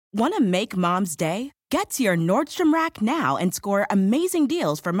Want to make Mom's day? Get to your Nordstrom Rack now and score amazing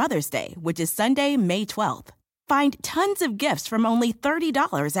deals for Mother's Day, which is Sunday, May 12th. Find tons of gifts from only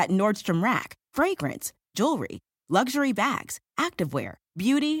 $30 at Nordstrom Rack. Fragrance, jewelry, luxury bags, activewear,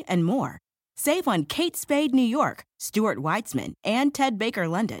 beauty, and more. Save on Kate Spade New York, Stuart Weitzman, and Ted Baker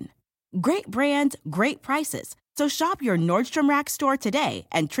London. Great brands, great prices. So shop your Nordstrom Rack store today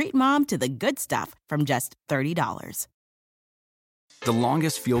and treat Mom to the good stuff from just $30. The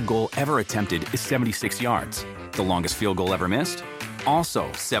longest field goal ever attempted is 76 yards. The longest field goal ever missed?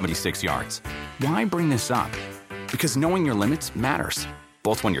 Also 76 yards. Why bring this up? Because knowing your limits matters,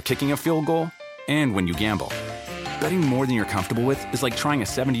 both when you're kicking a field goal and when you gamble. Betting more than you're comfortable with is like trying a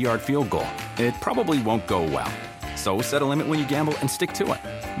 70-yard field goal. It probably won't go well. So set a limit when you gamble and stick to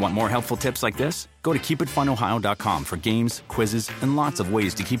it. Want more helpful tips like this? Go to keepitfunohio.com for games, quizzes, and lots of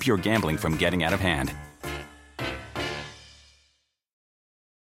ways to keep your gambling from getting out of hand.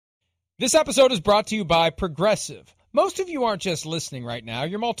 This episode is brought to you by Progressive. Most of you aren't just listening right now,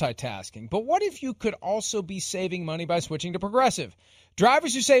 you're multitasking. But what if you could also be saving money by switching to Progressive?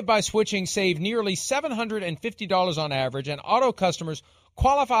 Drivers who save by switching save nearly $750 on average, and auto customers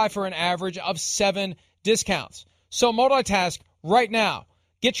qualify for an average of 7 discounts. So multitask right now.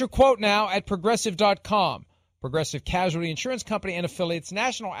 Get your quote now at Progressive.com. Progressive Casualty Insurance Company and affiliates,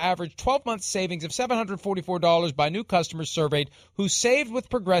 national average 12-month savings of $744 by new customers surveyed who saved with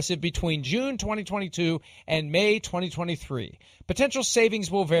Progressive between June 2022 and May 2023. Potential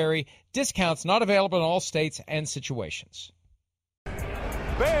savings will vary. Discounts not available in all states and situations.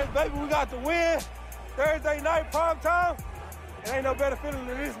 Bears, baby, we got the win. Thursday night, prime time. It ain't no better feeling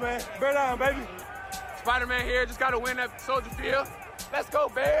than this, man. Bear down, baby. Spider-Man here, just got to win at Soldier Field. Let's go,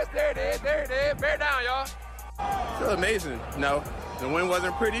 Bears. There it is, there it is. Bear down, y'all. It's amazing. No, the win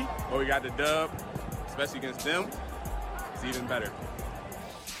wasn't pretty, but we got the dub, especially against them. It's even better.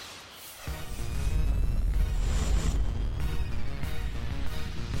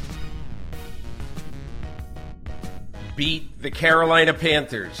 Beat the Carolina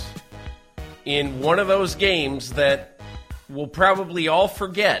Panthers in one of those games that we'll probably all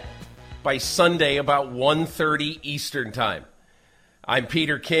forget by Sunday about 1:30 Eastern Time. I'm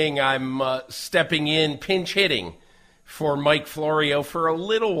Peter King. I'm stepping in, pinch hitting for Mike Florio for a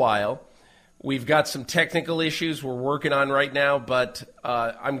little while. We've got some technical issues we're working on right now, but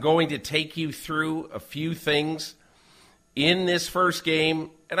I'm going to take you through a few things in this first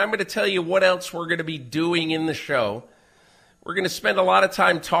game, and I'm going to tell you what else we're going to be doing in the show. We're going to spend a lot of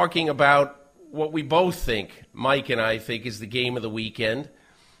time talking about what we both think, Mike and I think, is the game of the weekend,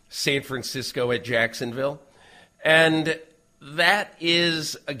 San Francisco at Jacksonville. And that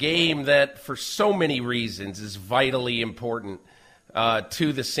is a game that, for so many reasons, is vitally important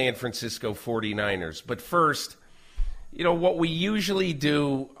to the San Francisco 49ers. But first, you know, what we usually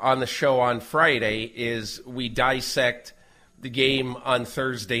do on the show on Friday is we dissect the game on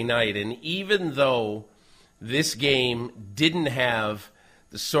Thursday night. And even though this game didn't have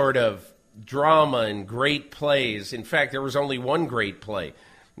the sort of drama and great plays, in fact, there was only one great play,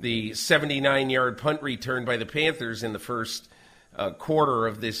 the 79-yard punt return by the Panthers in the first quarter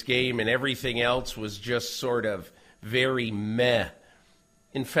of this game, and everything else was just sort of very meh.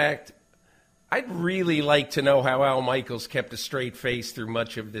 In fact, I'd really like to know how Al Michaels kept a straight face through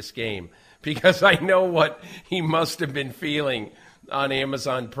much of this game, because I know what he must have been feeling on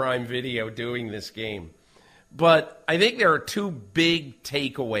Amazon Prime Video doing this game. But I think there are two big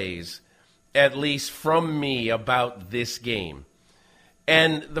takeaways, at least from me, about this game.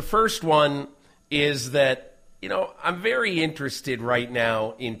 And the first one is that, you know, I'm very interested right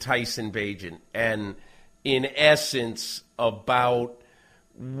now in Tyson Bagent and, in essence, about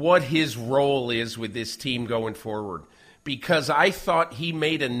what his role is with this team going forward. Because I thought he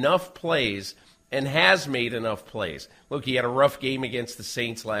made enough plays and has made enough plays. Look, he had a rough game against the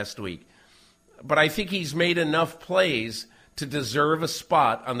Saints last week. But I think he's made enough plays to deserve a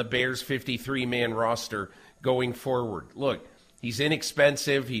spot on the Bears' 53-man roster going forward. Look, he's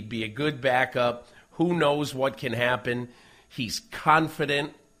inexpensive. He'd be a good backup. Who knows what can happen? He's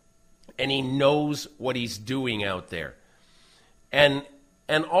confident, and he knows what he's doing out there. And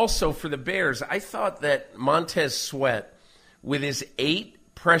also for the Bears, I thought that Montez Sweat, with his 8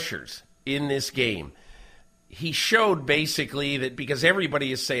 pressures in this game, he showed basically that, because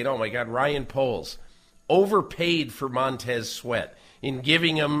everybody is saying, oh my God, Ryan Poles overpaid for Montez Sweat in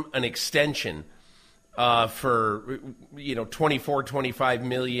giving him an extension for, you know, $24-25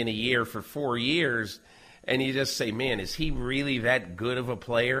 million a year for 4 years. And you just say, man, is he really that good of a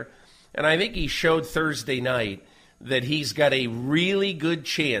player? And I think he showed Thursday night that he's got a really good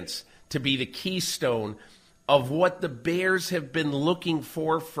chance to be the keystone of what the Bears have been looking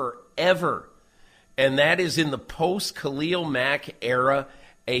for forever. And that is, in the post-Khalil Mack era,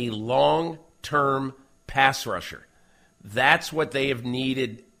 a long-term pass rusher. That's what they have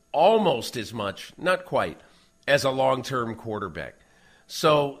needed almost as much, not quite, as a long-term quarterback.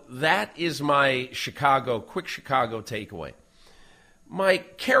 So that is my quick Chicago takeaway. My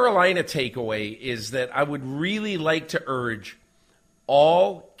Carolina takeaway is that I would really like to urge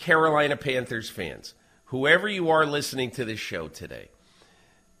all Carolina Panthers fans, whoever you are listening to this show today,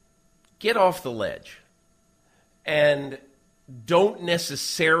 get off the ledge and don't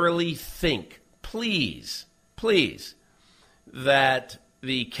necessarily think, please, that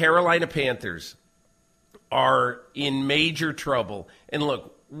the Carolina Panthers are in major trouble. And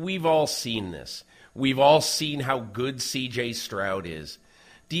look, we've all seen this. We've all seen how good C.J. Stroud is.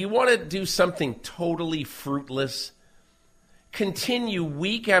 Do you want to do something totally fruitless? Continue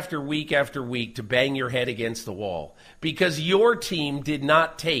week after week after week to bang your head against the wall because your team did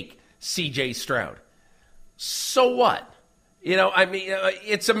not take C.J. Stroud. So what?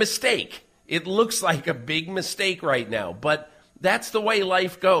 It's a mistake. It looks like a big mistake right now, but that's the way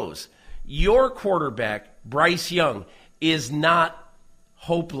life goes. Your quarterback, Bryce Young, is not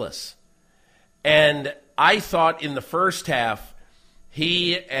hopeless. And I thought in the first half,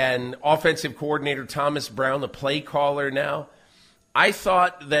 he and offensive coordinator Thomas Brown, the play caller now, I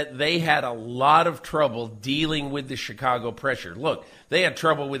thought that they had a lot of trouble dealing with the Chicago pressure. Look, they had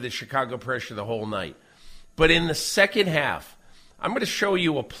trouble with the Chicago pressure the whole night. But in the second half, I'm going to show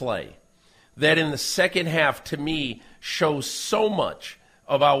you a play that in the second half, to me, shows so much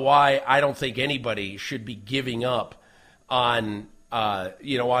about why I don't think anybody should be giving up on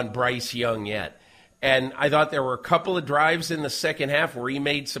Bryce Young yet. And I thought there were a couple of drives in the second half where he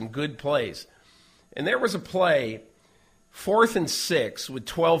made some good plays. And there was a play, 4th and 6 with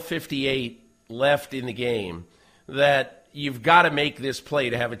 12:58 left in the game, that you've got to make this play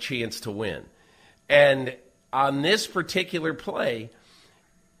to have a chance to win. And on this particular play,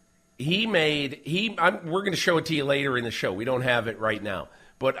 we're going to show it to you later in the show. We don't have it right now.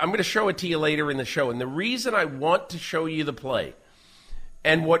 But I'm going to show it to you later in the show. And the reason I want to show you the play,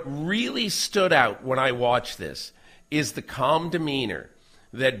 and what really stood out when I watched this, is the calm demeanor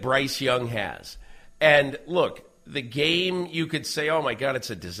that Bryce Young has. And look, the game, you could say, oh my God, it's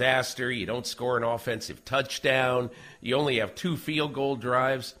a disaster. You don't score an offensive touchdown. You only have 2 field goal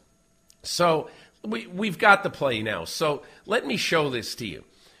drives. So we've got the play now. So let me show this to you.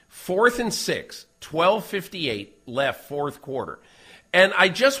 4th and 6, 12:58 left, fourth quarter. And I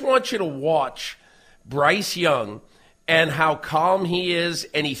just want you to watch Bryce Young and how calm he is,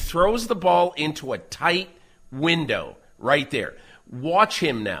 and he throws the ball into a tight window right there. Watch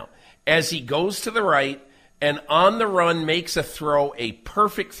him now as he goes to the right and on the run makes a throw, a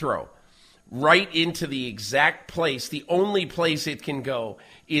perfect throw, right into the exact place, the only place it can go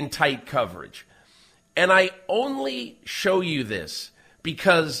in tight coverage. And I only show you this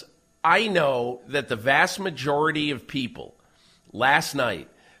because I know that the vast majority of people last night,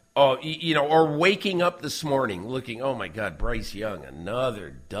 or waking up this morning looking, oh my God, Bryce Young, another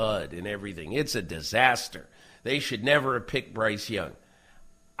dud and everything. It's a disaster. They should never have picked Bryce Young.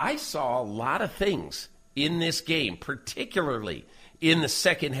 I saw a lot of things in this game, particularly in the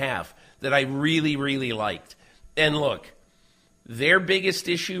second half, that I really, really liked. And look, their biggest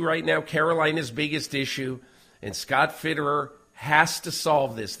issue right now, Carolina's biggest issue, and Scott Fitterer has to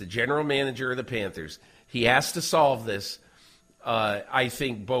solve this, the general manager of the Panthers. He has to solve this. I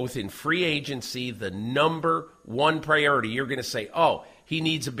think both in free agency, the number one priority, you're going to say, oh, he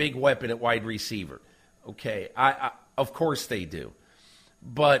needs a big weapon at wide receiver. Okay, of course they do.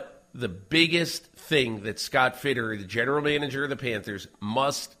 But the biggest thing that Scott Fitterer, the general manager of the Panthers,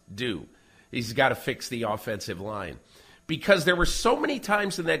 must do, he's got to fix the offensive line. Because there were so many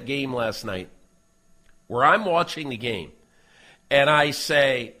times in that game last night where I'm watching the game and I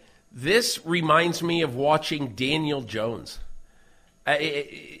say, this reminds me of watching Daniel Jones.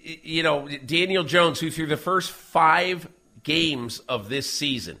 Daniel Jones, who through the first 5 games of this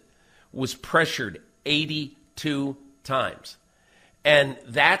season was pressured 82 times. And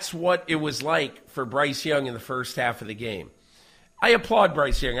that's what it was like for Bryce Young in the first half of the game. I applaud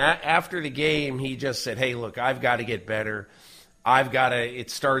Bryce Young. After the game, he just said, hey, look, I've got to get better. It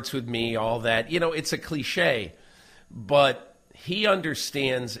starts with me, all that. It's a cliche, but he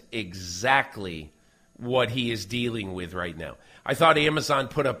understands exactly what he is dealing with right now. I thought Amazon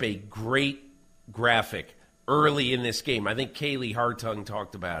put up a great graphic early in this game. I think Kaylee Hartung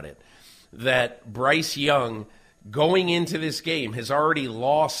talked about it, that Bryce Young, going into this game, has already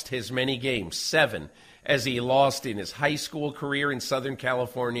lost as many games, 7, as he lost in his high school career in Southern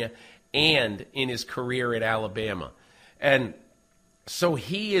California and in his career at Alabama. And so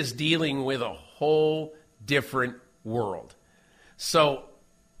he is dealing with a whole different world. So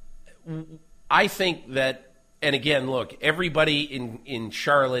I think that, and again, look, everybody in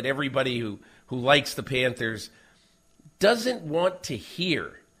Charlotte, everybody who likes the Panthers doesn't want to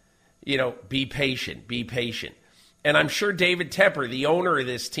hear, be patient, be patient. And I'm sure David Tepper, the owner of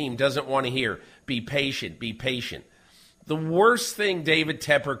this team, doesn't want to hear, be patient, be patient. The worst thing David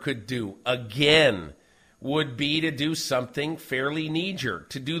Tepper could do, again, would be to do something fairly knee-jerk,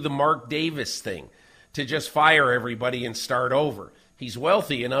 to do the Mark Davis thing, to just fire everybody and start over. He's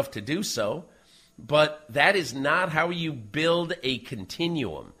wealthy enough to do so, but that is not how you build a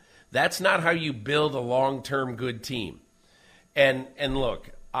continuum. That's not how you build a long-term good team. And look,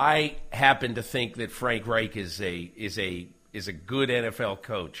 I happen to think that Frank Reich is a good NFL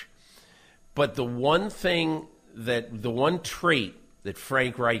coach. But the one trait that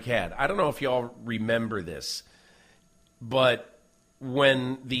Frank Reich had, I don't know if y'all remember this, but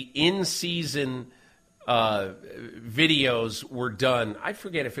when the in-season videos were done, I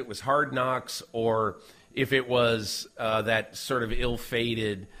forget if it was Hard Knocks or if it was that sort of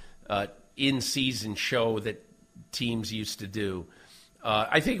ill-fated in-season show that teams used to do.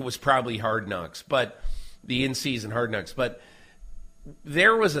 I think it was probably Hard Knocks, but the in-season Hard Knocks. But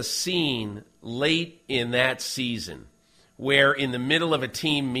there was a scene late in that season where in the middle of a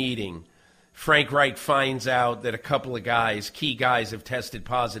team meeting, Frank Reich finds out that a couple of key guys, have tested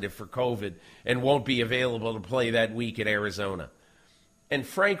positive for COVID and won't be available to play that week at Arizona. And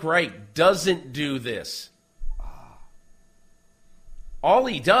Frank Reich doesn't do this. All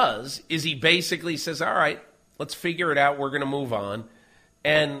he does is he basically says, all right, let's figure it out. We're going to move on.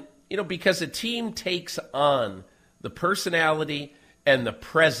 And, because a team takes on the personality and the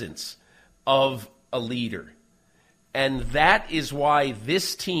presence of a leader. And that is why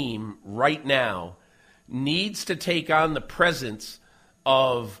this team right now needs to take on the presence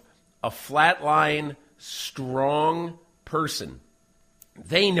of a flatline, strong person.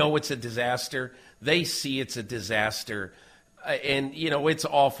 They know it's a disaster. They see it's a disaster. And, it's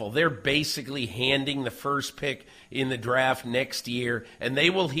awful. They're basically handing the first pick in the draft next year, and they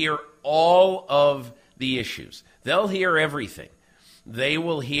will hear all of the issues. They'll hear everything. They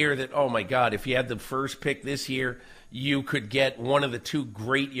will hear that, oh, my God, if you had the first pick this year, you could get one of the two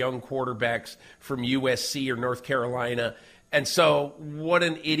great young quarterbacks from USC or North Carolina. And so what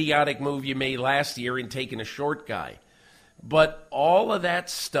an idiotic move you made last year in taking a short guy. But all of that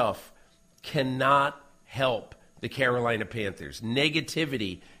stuff cannot help the Carolina Panthers.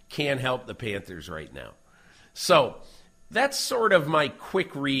 Negativity can't help the Panthers right now. So that's sort of my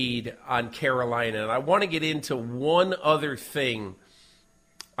quick read on Carolina. And I want to get into one other thing.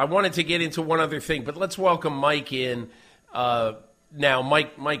 But let's welcome Mike in now.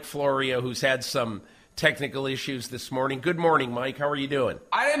 Mike Florio, who's had some technical issues this morning. Good morning, Mike. How are you doing?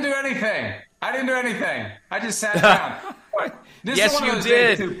 I didn't do anything. I just sat down. Yes, you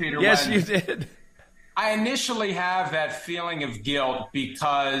did. Too, Peter, yes, you did. I initially have that feeling of guilt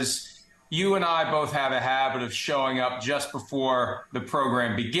because you and I both have a habit of showing up just before the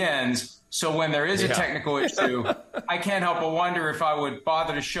program begins. So when there is a technical issue, I can't help but wonder if I would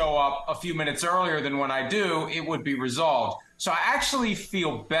bother to show up a few minutes earlier than when I do, it would be resolved. So I actually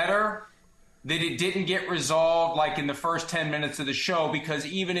feel better that it didn't get resolved like in the first 10 minutes of the show, because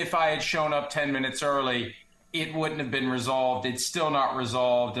even if I had shown up 10 minutes early, it wouldn't have been resolved. It's still not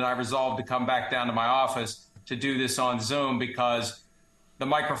resolved. And I resolved to come back down to my office to do this on Zoom because the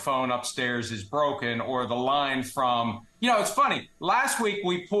microphone upstairs is broken, or the line from, it's funny. Last week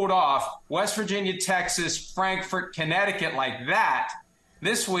we pulled off West Virginia, Texas, Frankfort, Connecticut like that.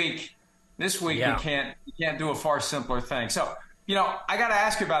 This week we can't do a far simpler thing. So, I got to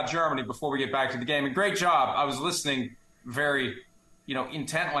ask you about Germany before we get back to the game. And great job. I was listening very,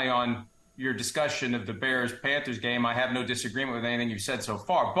 intently on your discussion of the Bears-Panthers game. I have no disagreement with anything you've said so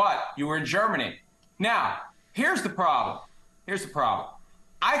far, but you were in Germany. Now, here's the problem.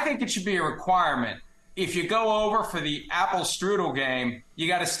 I think it should be a requirement. If you go over for the Apple Strudel game, you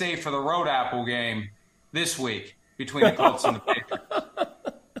got to stay for the Road Apple game this week between the Colts and the Patriots.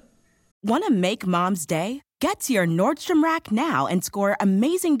 Want to make Mom's Day? Get to your Nordstrom Rack now and score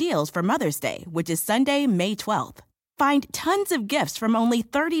amazing deals for Mother's Day, which is Sunday, May 12th. Find tons of gifts from only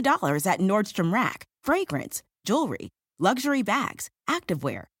 $30 at Nordstrom Rack. Fragrance, jewelry, luxury bags,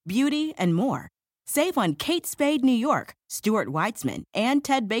 activewear, beauty, and more. Save on Kate Spade New York, Stuart Weitzman, and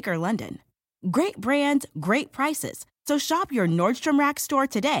Ted Baker London. Great brands, great prices. So shop your Nordstrom Rack store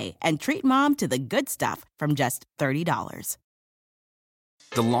today and treat Mom to the good stuff from just $30.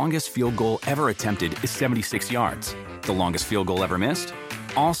 The longest field goal ever attempted is 76 yards. The longest field goal ever missed?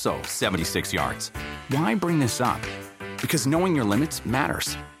 also 76 yards. Why bring this up? Because knowing your limits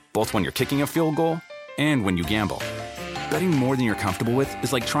matters, both when you're kicking a field goal and when you gamble. Betting more than you're comfortable with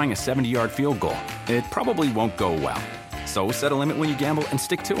is like trying a 70-yard field goal. It probably won't go well. So set a limit when you gamble and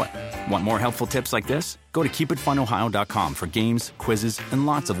stick to it. Want more helpful tips like this? Go to keepitfunohio.com for games, quizzes, and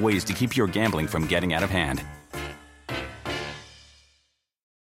lots of ways to keep your gambling from getting out of hand.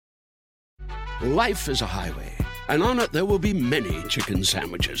 Life is a highway, and on it there will be many chicken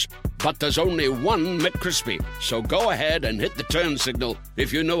sandwiches. But there's only one McCrispy. So go ahead and hit the turn signal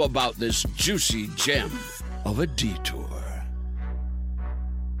if you know about this juicy gem of a detour.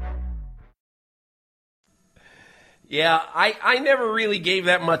 Yeah, I never really gave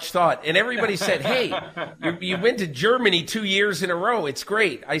that much thought. And everybody said, hey, you went to Germany 2 years in a row. It's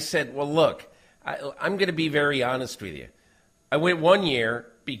great. I said, well, look, I'm going to be very honest with you. I went 1 year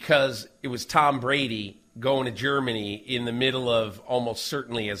because it was Tom Brady going to Germany in the middle of almost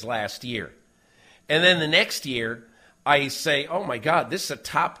certainly his last year. And then the next year, I say, oh, my God, this is a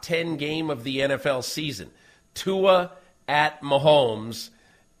top 10 game of the NFL season. Tua at Mahomes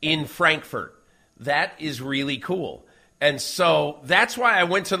in Frankfurt. That is really cool. And so that's why I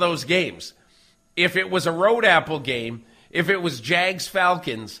went to those games. If it was a Road Apple game, if it was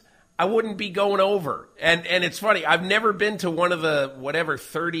Jags-Falcons, I wouldn't be going over. And it's funny, I've never been to one of the,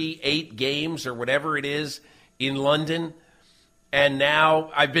 38 games or whatever it is in London. And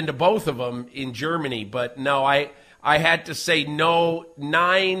now I've been to both of them in Germany. But no, I had to say no,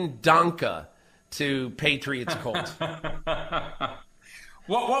 9 Danke to Patriots Colts.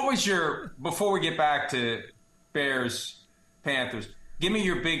 What was your, before we get back to Bears, Panthers, give me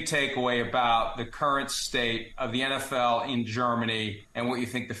your big takeaway about the current state of the NFL in Germany and what you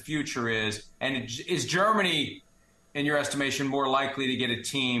think the future is. And is Germany, in your estimation, more likely to get a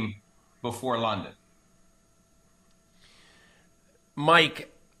team before London?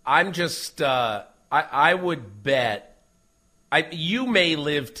 Mike, I'm just, I would bet, you may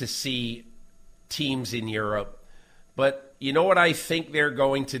live to see teams in Europe, but you know what I think they're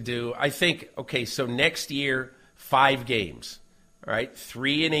going to do? I think, okay, so next year, 5 games, all right?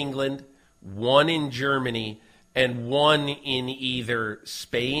 3 in England, 1 in Germany, and 1 in either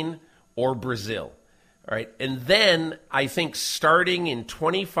Spain or Brazil, all right? And then I think starting in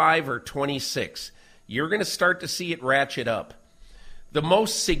 25 or 26, you're going to start to see it ratchet up. The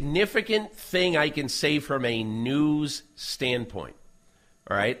most significant thing I can say from a news standpoint,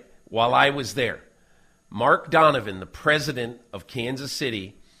 all right, while I was there, Mark Donovan, the president of Kansas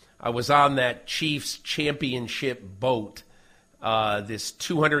City, I was on that Chiefs championship boat, this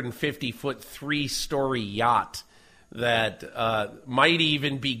 250-foot, 3-story yacht that might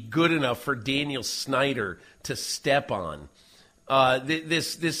even be good enough for Daniel Snyder to step on.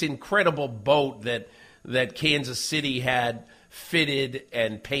 This incredible boat that Kansas City had fitted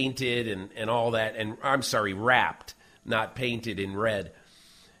and painted and all that, and I'm sorry, wrapped, not painted in red.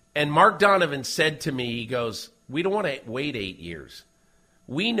 And Mark Donovan said to me, he goes, we don't want to wait 8 years.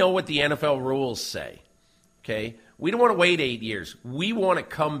 We know what the NFL rules say, okay? We don't want to wait 8 years. We want to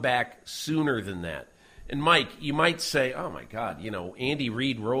come back sooner than that. And, Mike, you might say, oh, my God, Andy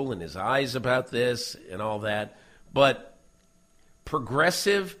Reid rolling his eyes about this and all that. But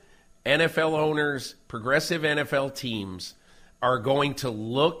progressive NFL owners, progressive NFL teams are going to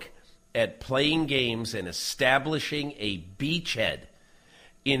look at playing games and establishing a beachhead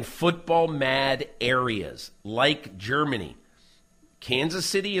in football-mad areas like Germany. Kansas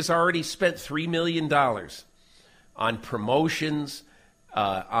City has already spent $3 million on promotions.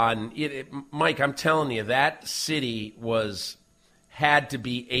 Mike, I'm telling you, that city had to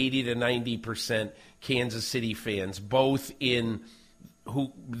be 80 to 90% Kansas City fans, both in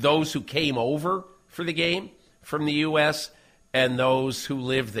those who came over for the game from the U.S. and those who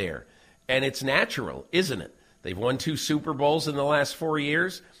live there. And it's natural, isn't it? They've won 2 Super Bowls in the last 4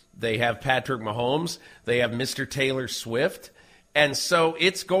 years. They have Patrick Mahomes. They have Mr. Taylor Swift. And so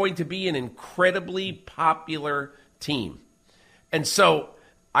it's going to be an incredibly popular team. And so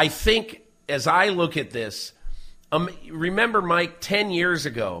I think as I look at this, remember, Mike, 10 years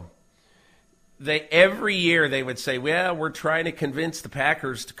ago, every year they would say, well, we're trying to convince the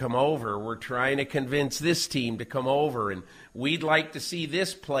Packers to come over. We're trying to convince this team to come over. And we'd like to see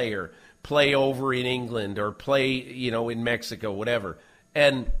this player play over in England or play, in Mexico, whatever.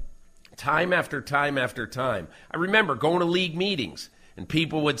 And time after time after time, I remember going to league meetings and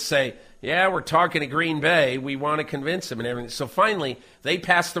people would say, yeah, we're talking to Green Bay. We want to convince them and everything. So finally, they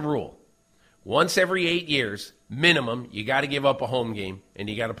passed the rule. Once every 8 years, minimum, you got to give up a home game and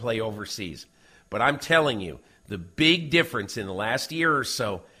you got to play overseas. But I'm telling you, the big difference in the last year or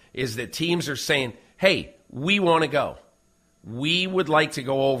so is that teams are saying, hey, we want to go. we would like to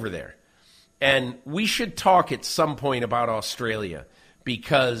go over there. And we should talk at some point about Australia,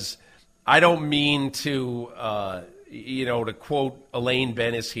 because I don't mean to, to quote Elaine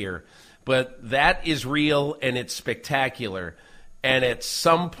Bennis here, but that is real and it's spectacular. And at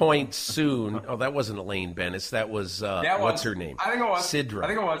some point soon, that wasn't Elaine Bennis. That was, what's her name? I think it was. Sidra. I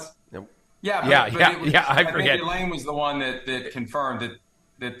think it was. No. Yeah. I forget. Think Elaine was the one that confirmed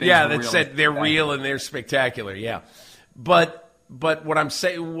that they that real said they're real and they're spectacular. Yeah. But what I'm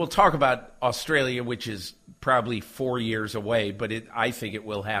saying, we'll talk about Australia, which is probably 4 years away, but I think it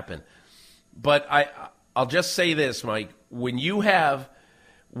will happen. But I'll just say this, Mike. When you have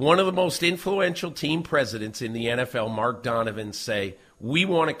one of the most influential team presidents in the NFL, Mark Donovan, say, we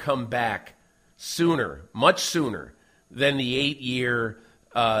want to come back sooner, much sooner than the 8-year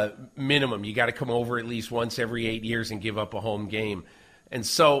minimum. You got to come over at least once every 8 years and give up a home game. And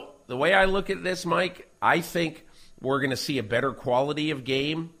so the way I look at this, Mike, I think we're going to see a better quality of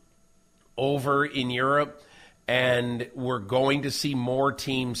game over in Europe, and we're going to see more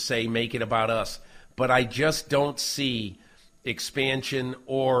teams say, make it about us. But I just don't see expansion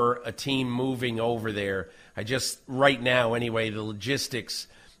or a team moving over there. Right now anyway, the logistics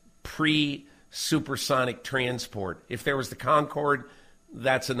pre-supersonic transport. If there was the Concorde,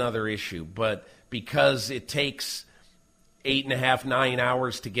 that's another issue. But because it takes 8.5, 9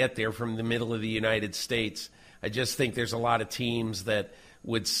 hours to get there from the middle of the United States, I just think there's a lot of teams that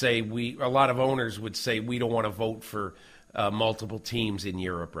would say a lot of owners would say we don't want to vote for multiple teams in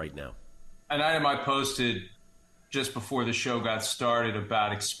Europe right now. An item I posted just before the show got started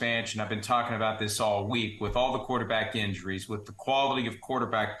about expansion. I've been talking about this all week with all the quarterback injuries, with the quality of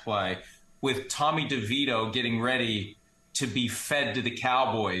quarterback play, with Tommy DeVito getting ready to be fed to the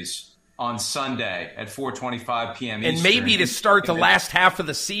Cowboys on Sunday at 4:25 p.m. And Eastern. maybe to start the last half of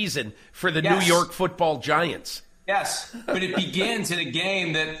the season for the New York Football Giants. Yes, but it begins in a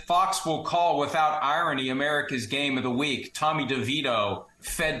game that Fox will call, without irony, America's Game of the Week. Tommy DeVito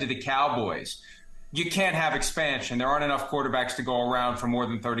fed to the Cowboys. You can't have expansion. There aren't enough quarterbacks to go around for more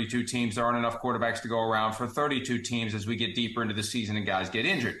than 32 teams. There aren't enough quarterbacks to go around for 32 teams as we get deeper into the season and guys get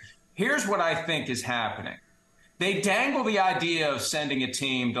injured. Here's what I think is happening. They dangle the idea of sending a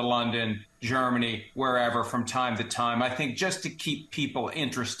team to London, Germany, wherever from time to time, I think just to keep people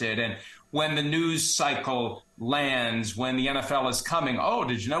interested. And when the news cycle lands, when the NFL is coming, oh,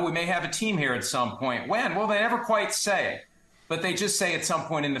 did you know we may have a team here at some point? When? Well, they never quite say it, but they just say at some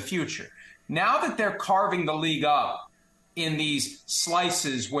point in the future. Now that they're carving the league up in these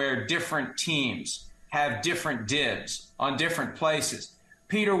slices where different teams have different dibs on different places,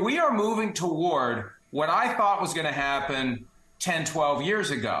 Peter, we are moving toward what I thought was going to happen 10, 12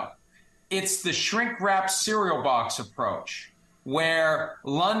 years ago. It's the shrink-wrap cereal box approach, where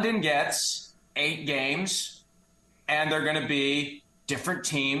London gets 8 games, and they're going to be different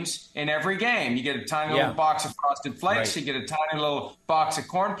teams in every game. You get a tiny little box of Frosted Flakes. Right. You get a tiny little box of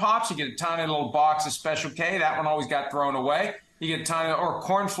Corn Pops. You get a tiny little box of Special K. That one always got thrown away. You get a tiny, or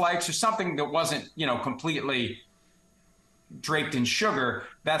Corn Flakes or something that wasn't, completely draped in sugar.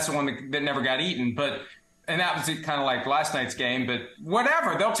 That's the one that never got eaten. And that was kind of like last night's game, but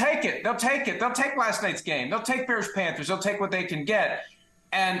whatever. They'll take it. They'll take it. They'll take last night's game. They'll take Bears-Panthers. They'll take what they can get.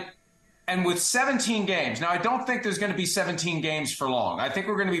 And with 17 games, now I don't think there's going to be 17 games for long. I think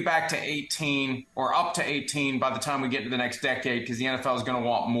we're going to be back to 18 or up to 18 by the time we get to the next decade, because the NFL is going to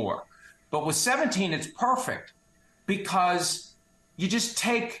want more. But with 17, it's perfect, because you just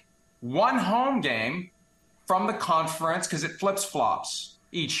take one home game from the conference, because it flips-flops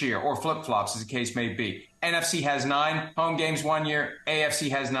each year, or flip-flops as the case may be. NFC has 9 home games one year, AFC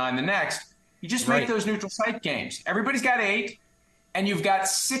has 9 the next. You just make those neutral site games. Everybody's got 8. And you've got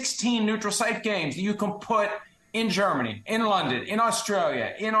 16 neutral site games that you can put in Germany, in London, in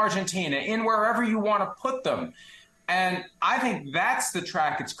Australia, in Argentina, in wherever you want to put them. And I think that's the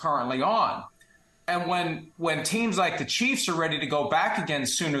track it's currently on. And when teams like the Chiefs are ready to go back again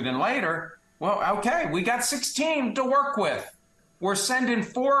sooner than later, well, okay, we got 16 to work with. We're sending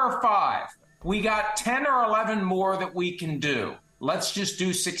 4 or 5. We got 10 or 11 more that we can do. Let's just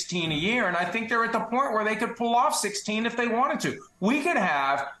do 16 a year. And I think they're at the point where they could pull off 16 if they wanted to. We could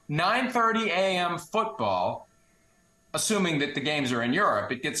have 9:30 a.m. football, assuming that the games are in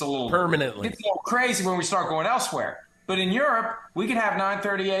Europe. It gets a little permanently. It's a little crazy when we start going elsewhere. But in Europe, we could have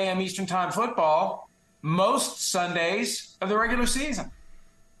 9:30 a.m. Eastern Time football most Sundays of the regular season.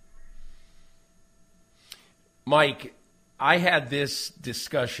 Mike, I had this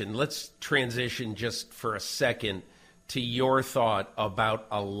discussion. Let's transition just for a second to your thought about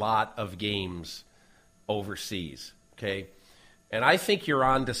a lot of games overseas, okay? And I think you're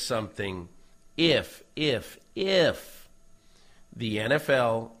onto something if the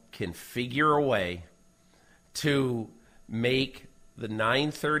NFL can figure a way to make the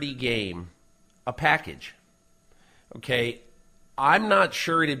 9:30 game a package. Okay, I'm not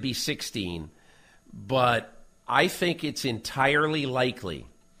sure it'd be 16, but I think it's entirely likely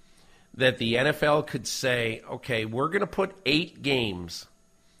that the NFL could say, okay, we're going to put 8 games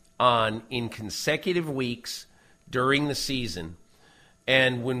on in consecutive weeks during the season,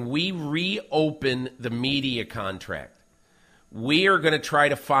 and when we reopen the media contract, we are going to try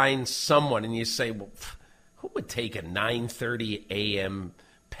to find someone. And you say, well, who would take a 9:30 a.m.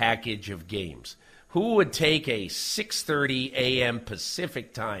 package of games? Who would take a 6:30 a.m.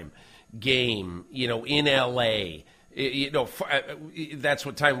 Pacific time game, in L.A.? That's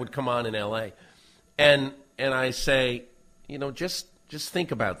what time would come on in L.A. And I say, just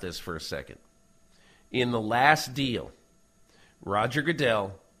think about this for a second. In the last deal, Roger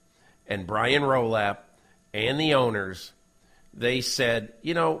Goodell and Brian Rolapp and the owners, they said,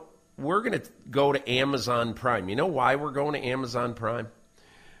 we're going to go to Amazon Prime. You know why we're going to Amazon Prime?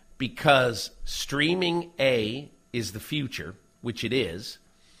 Because streaming, A, is the future, which it is,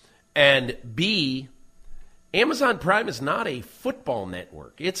 and B, Amazon Prime is not a football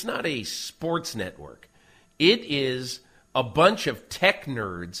network. It's not a sports network. It is a bunch of tech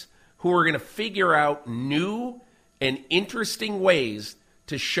nerds who are going to figure out new and interesting ways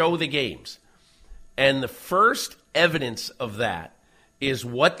to show the games. And the first evidence of that is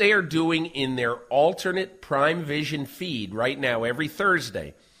what they are doing in their alternate Prime Vision feed right now every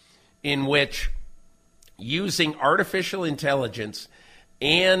Thursday, in which, using artificial intelligence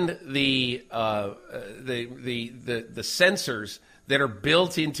and the sensors that are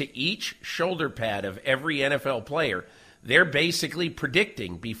built into each shoulder pad of every NFL player, they're basically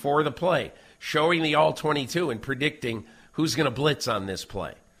predicting before the play, showing the all-22 and predicting who's going to blitz on this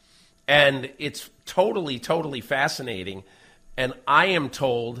play. And it's totally, totally fascinating. And I am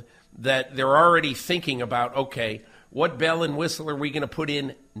told that they're already thinking about, okay, what bell and whistle are we going to put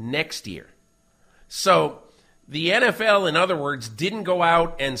in next year? So the NFL, in other words, didn't go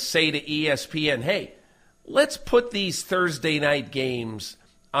out and say to ESPN, hey, let's put these Thursday night games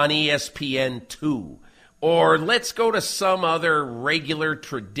on ESPN2, or let's go to some other regular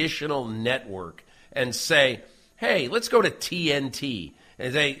traditional network and say, hey, let's go to TNT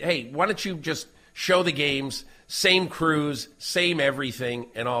and say, hey, why don't you just show the games, same crews, same everything,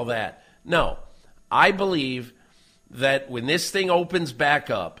 and all that. No, I believe that when this thing opens back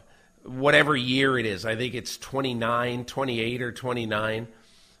up, whatever year it is, I think it's 29, 28, or 29,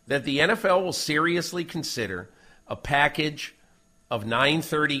 that the NFL will seriously consider a package of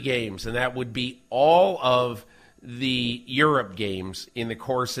 9:30 games, and that would be all of the Europe games in the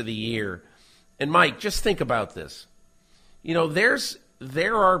course of the year. And Mike, just think about this.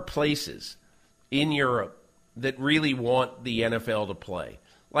 There are places in Europe that really want the NFL to play.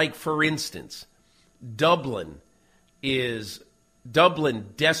 Like, for instance, Dublin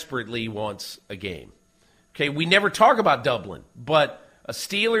desperately wants a game. Okay, we never talk about Dublin, but a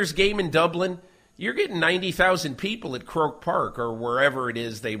Steelers game in Dublin, you're getting 90,000 people at Croke Park or wherever it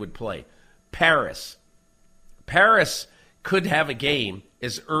is they would play. Paris could have a game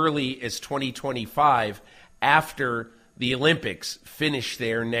as early as 2025 after the Olympics finish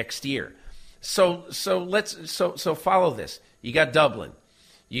there next year. So follow this. You got Dublin.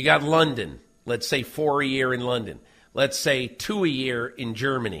 You got London. Let's say 4 a year in London. Let's say 2 a year in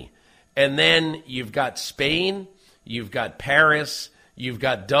Germany. And then you've got Spain, you've got Paris, you've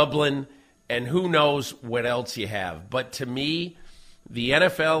got Dublin, and who knows what else you have. But to me, the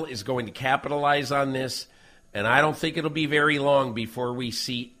NFL is going to capitalize on this, and I don't think it'll be very long before we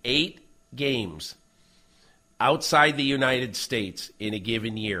see 8 games outside the United States in a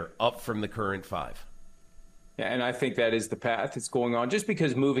given year, up from the current 5. Yeah, and I think that is the path that's going on. Just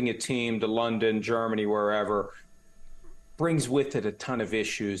because moving a team to London, Germany, wherever, brings with it a ton of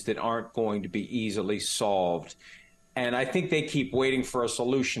issues that aren't going to be easily solved. And I think they keep waiting for a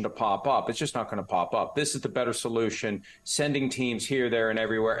solution to pop up. It's just not going to pop up. This is the better solution, sending teams here, there, and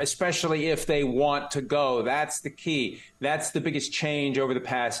everywhere, especially if they want to go. That's the key. That's the biggest change over the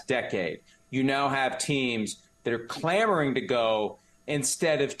past decade. You now have teams that are clamoring to go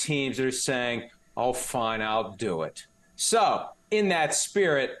instead of teams that are saying, oh, fine, I'll do it. So in that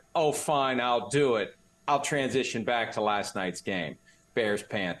spirit, oh, fine, I'll do it, I'll transition back to last night's game,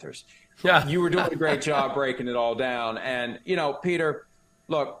 Bears-Panthers. Yeah. You were doing a great job breaking it all down. And, Peter,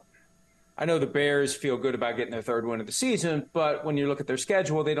 look, I know the Bears feel good about getting their 3rd win of the season, but when you look at their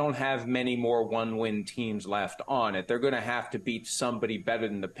schedule, they don't have many more 1-win teams left on it. They're going to have to beat somebody better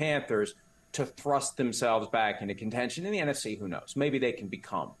than the Panthers to thrust themselves back into contention. In the NFC, who knows? Maybe they can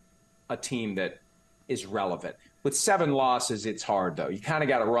become a team that is relevant. With 7 losses, it's hard, though. You kind of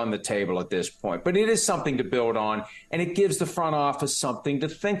got to run the table at this point. But it is something to build on, and it gives the front office something to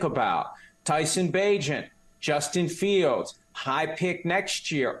think about. Tyson Bagent, Justin Fields, high pick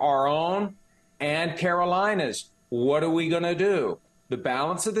next year, our own and Carolina's. What are we going to do? The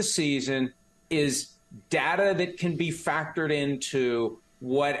balance of the season is data that can be factored into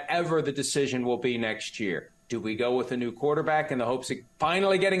whatever the decision will be next year. Do we go with a new quarterback in the hopes of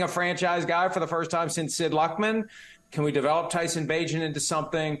finally getting a franchise guy for the first time since Sid Luckman? Can we develop Tyson Bagent into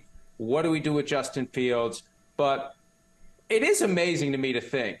something? What do we do with Justin Fields? But it is amazing to me to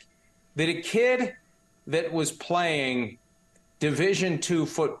think that a kid that was playing Division II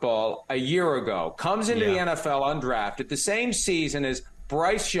football a year ago comes into the NFL undrafted the same season as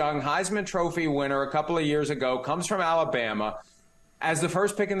Bryce Young, Heisman Trophy winner a couple of years ago, comes from Alabama as the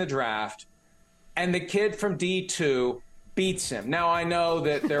first pick in the draft. And the kid from D2 beats him. Now, I know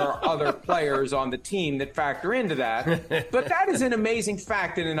that there are other players on the team that factor into that, but that is an amazing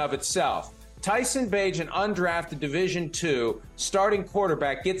fact in and of itself. Tyson Bagent, undrafted Division II, starting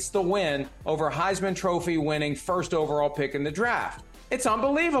quarterback, gets the win over Heisman Trophy winning first overall pick in the draft. It's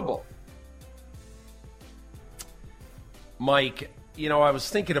unbelievable. Mike, I was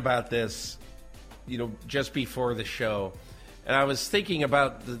thinking about this, just before the show. And I was thinking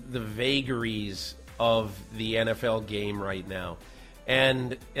about the vagaries of the NFL game right now.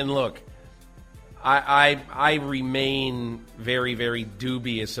 And look, I remain very, very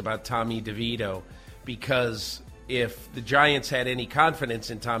dubious about Tommy DeVito, because if the Giants had any confidence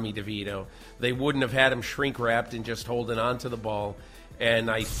in Tommy DeVito, they wouldn't have had him shrink-wrapped and just holding on to the ball.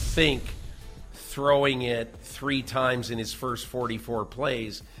 And I think throwing it 3 times in his first 44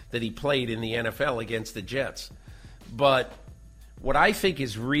 plays that he played in the NFL against the Jets. But what I think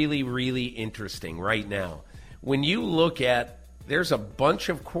is really, really interesting right now, when you look at, there's a bunch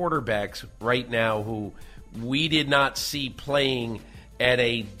of quarterbacks right now who we did not see playing at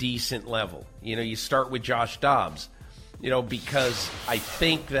a decent level. You start with Josh Dobbs, because I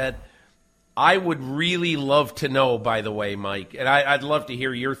think that I would really love to know, by the way, Mike, and I'd love to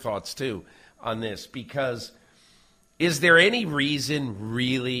hear your thoughts too on this, because is there any reason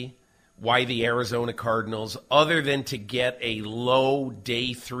really why the Arizona Cardinals, other than to get a low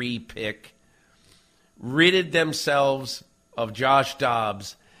day 3 pick, ridded themselves of Josh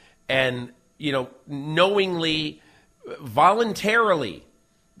Dobbs and, knowingly, voluntarily,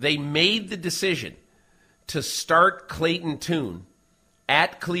 they made the decision to start Clayton Tune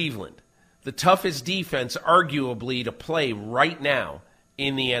at Cleveland, the toughest defense arguably to play right now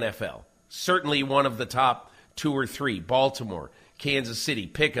in the NFL. Certainly one of the top 2 or 3, Baltimore, Kansas City,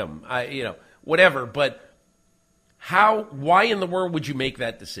 pick 'em, whatever. But why in the world would you make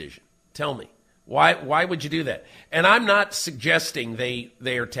that decision? Tell me. Why would you do that? And I'm not suggesting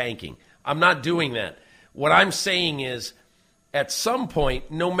they are tanking. I'm not doing that. What I'm saying is, at some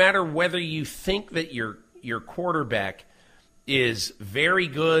point, no matter whether you think that your quarterback is very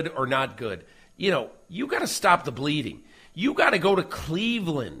good or not good, you got to stop the bleeding. You got to go to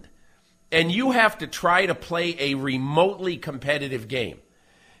Cleveland, and you have to try to play a remotely competitive game.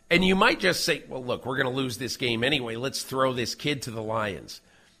 And you might just say, well, look, we're going to lose this game anyway. Let's throw this kid to the Lions.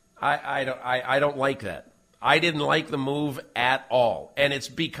 I don't like that. I didn't like the move at all. And it's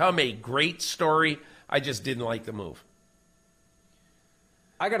become a great story. I just didn't like the move.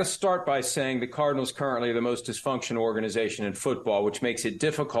 I got to start by saying the Cardinals currently are the most dysfunctional organization in football, which makes it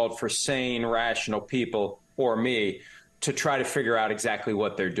difficult for sane, rational people or me to try to figure out exactly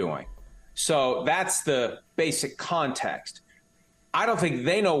what they're doing. So that's the basic context. I don't think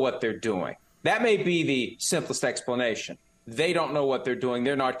they know what they're doing. That may be the simplest explanation. They don't know what they're doing.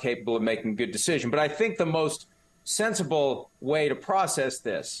 They're not capable of making a good decision. But I think the most sensible way to process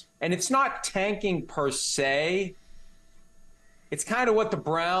this, and it's not tanking per se, it's kind of what the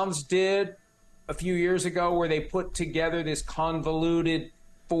Browns did a few years ago, where they put together this convoluted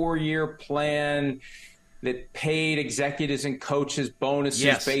 4-year plan that paid executives and coaches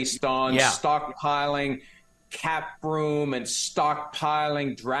bonuses based on stockpiling cap room and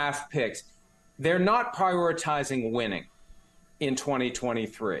stockpiling draft picks. They're not prioritizing winning in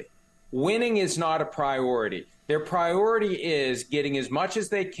 2023. Winning is not a priority. Their priority is getting as much as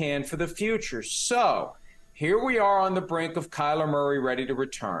they can for the future. So here we are on the brink of Kyler Murray ready to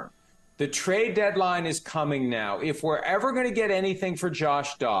return. The trade deadline is coming now. If we're ever going to get anything for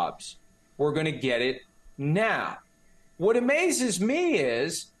Josh Dobbs, we're going to get it now. What amazes me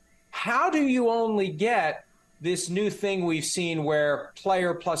is, how do you only get this new thing we've seen where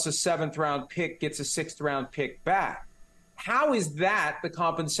player plus a 7th-round pick gets a 6th-round pick back? How is that the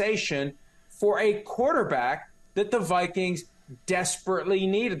compensation for a quarterback that the Vikings desperately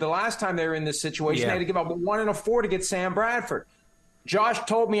needed. The last time they were in this situation, they had to give up 1 and a 4 to get Sam Bradford. Josh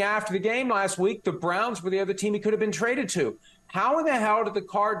told me after the game last week the Browns were the other team he could have been traded to. How in the hell did the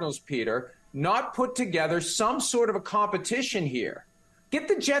Cardinals, Peter, not put together some sort of a competition here? Get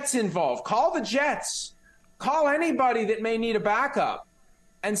the Jets involved. Call the Jets. Call anybody that may need a backup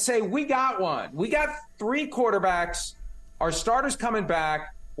and say, we got one. We got 3 quarterbacks. Our starter's coming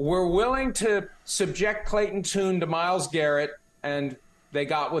back. We're willing to subject Clayton Tune to Myles Garrett, and they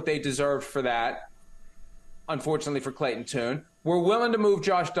got what they deserved for that, unfortunately for Clayton Tune. We're willing to move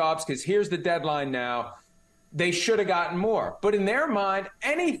Josh Dobbs because here's the deadline now. They should have gotten more. But in their mind,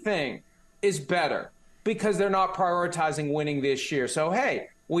 anything is better because they're not prioritizing winning this year. So, hey,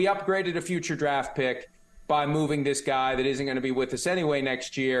 we upgraded a future draft pick by moving this guy that isn't going to be with us anyway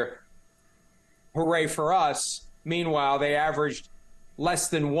next year. Hooray for us. Meanwhile, they averaged less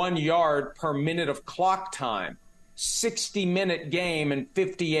than 1 yard per minute of clock time. 60-minute game and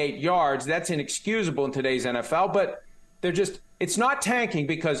 58 yards. That's inexcusable in today's NFL, but it's not tanking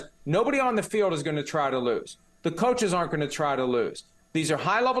because nobody on the field is going to try to lose. The coaches aren't going to try to lose. These are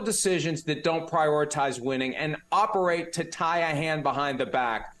high-level decisions that don't prioritize winning and operate to tie a hand behind the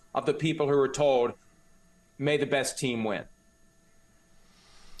back of the people who are told, may the best team win.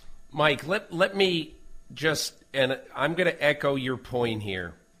 Mike, let me just, and I'm going to echo your point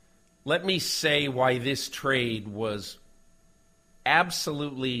here. Let me say why this trade was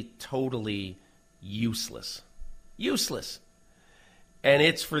absolutely, totally useless. Useless. And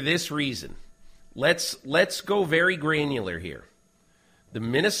it's for this reason. Let's go very granular here. The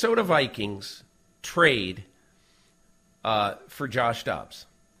Minnesota Vikings trade for Josh Dobbs.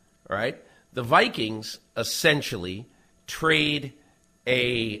 All right? The Vikings essentially trade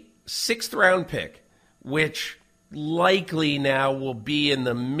a 6th-round pick, which likely now will be in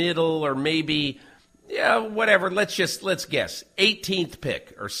the middle or maybe, whatever. Let's guess 18th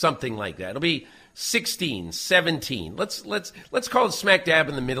pick or something like that. It'll be 16, 17. Let's call it smack dab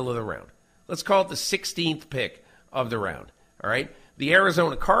in the middle of the round. Let's call it the 16th pick of the round. All right. The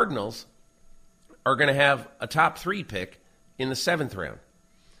Arizona Cardinals are going to have a top 3 pick in the 7th round.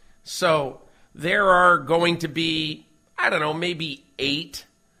 So there are going to be, I don't know, maybe 8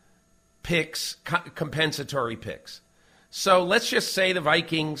 picks, compensatory picks. So let's just say the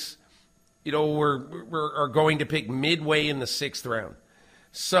Vikings, are going to pick midway in the 6th round.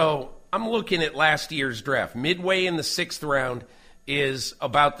 So I'm looking at last year's draft. Midway in the 6th round is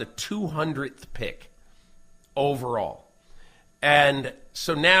about the 200th pick overall. And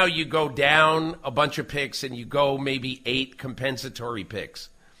so now you go down a bunch of picks and you go maybe 8 compensatory picks.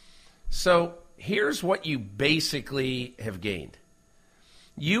 So here's what you basically have gained.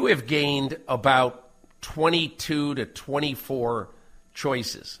 You have gained about 22 to 24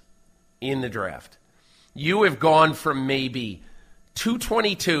 choices in the draft. You have gone from maybe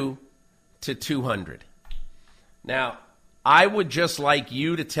 222 to 200. Now, I would just like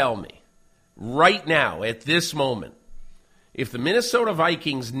you to tell me right now at this moment, if the Minnesota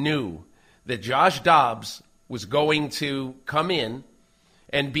Vikings knew that Josh Dobbs was going to come in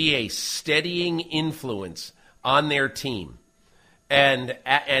and be a steadying influence on their team and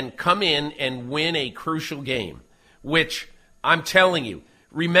come in and win a crucial game, which I'm telling you,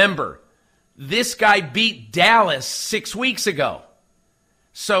 remember, this guy beat Dallas 6 weeks ago.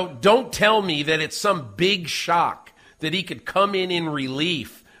 So don't tell me that it's some big shock that he could come in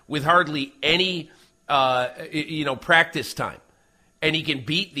relief with hardly any practice time. And he can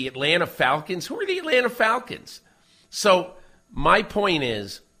beat the Atlanta Falcons. Who are the Atlanta Falcons? So my point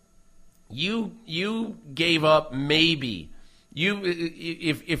is, you gave up maybe,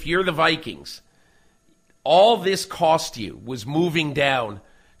 if you're the Vikings, all this cost you was moving down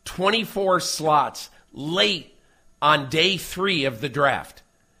 24 slots late on day 3 of the draft.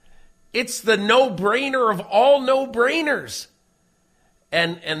 It's the no-brainer of all no-brainers.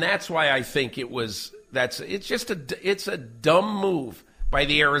 And that's why I think it's a dumb move by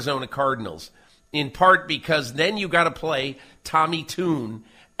the Arizona Cardinals, in part because then you got to play Tommy Tune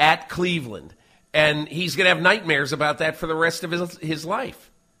at Cleveland, and he's going to have nightmares about that for the rest of his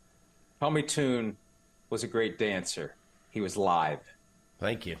life. Tommy Tune was a great dancer. He was live.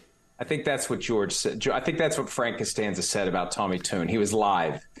 Thank you. I think that's what George said. I think that's what Frank Costanza said about Tommy Tune. He was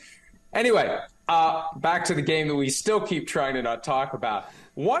live. Anyway, back to the game that we still keep trying to not talk about.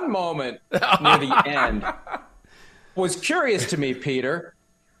 One moment near the end was curious to me, Peter.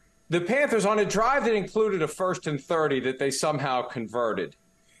 The Panthers, on a drive that included a 1st and 30 that they somehow converted.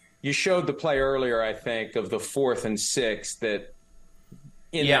 You showed the play earlier, I think, of the 4th and 6 that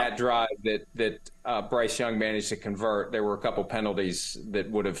in that drive that Bryce Young managed to convert. There were a couple penalties that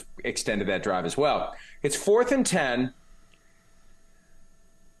would have extended that drive as well. It's 4th and 10.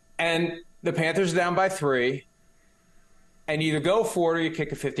 and the Panthers are down by 3, and you either go for it or you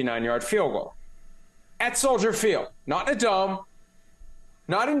kick a 59-yard field goal. At Soldier Field, not in a dome,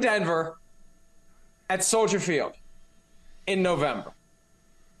 not in Denver, at Soldier Field in November.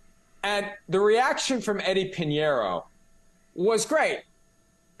 And the reaction from Eddie Pinheiro was great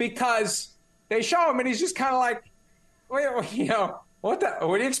because they show him and he's just kind of like, well, you know, what do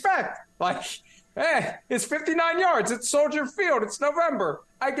you expect? Like, hey, it's 59 yards. It's Soldier Field. It's November.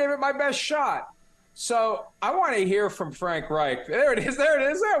 I gave it my best shot. So I want to hear from Frank Reich. There it is.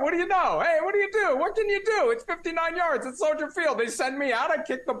 What do you know? Hey, what do you do? What can you do? It's 59 yards. It's Soldier Field. They send me out. I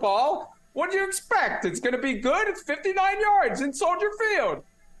kick the ball. What do you expect? It's going to be good. It's 59 yards in Soldier Field.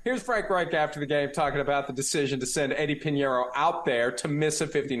 Here's Frank Reich after the game talking about the decision to send Eddie Pinheiro out there to miss a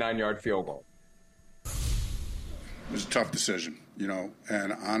 59-yard field goal. It was a tough decision, you know,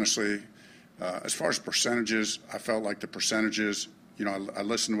 and honestly, as far as percentages, I felt like the percentages, you know, I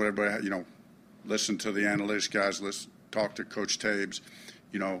listened to what everybody, you know, listened to the analytics guys, talked to Coach Taves.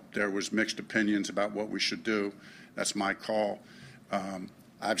 You know, there was mixed opinions about what we should do. That's my call.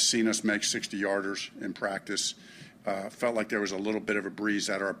 I've seen us make 60-yarders in practice. Felt like there was a little bit of a breeze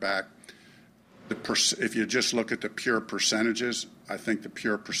at our back. If you just look at the pure percentages, I think the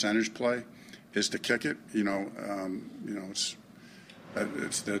pure percentage play is to kick it. You know, it's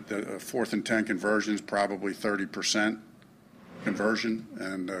the 4th and 10 conversion is probably 30% conversion,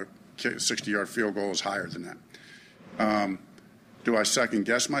 and the 60-yard field goal is higher than that. Do I second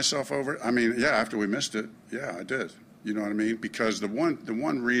guess myself over it? I mean, yeah, after we missed it, yeah, I did. You know what I mean? Because the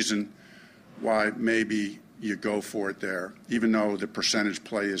one reason why maybe you go for it there, even though the percentage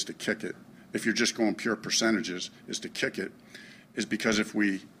play is to kick it, if you're just going pure percentages, is to kick it, is because if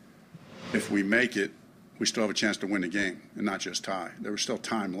we make it, we still have a chance to win the game and not just tie. There was still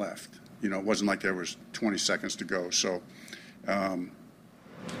time left. You know, it wasn't like there was 20 seconds to go. So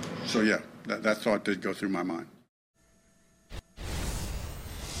yeah, that thought did go through my mind.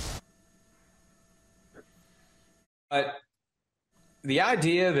 But the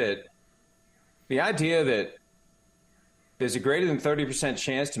idea that there's a greater than 30%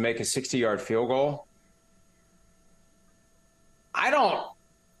 chance to make a 60-yard field goal, I don't,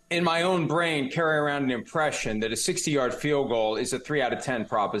 in my own brain, carry around an impression that a 60-yard field goal is a 3 out of 10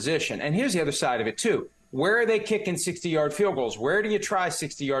 proposition. And here's the other side of it, too. Where are they kicking 60-yard field goals? Where do you try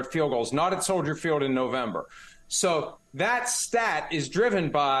 60-yard field goals? Not at Soldier Field in November. So that stat is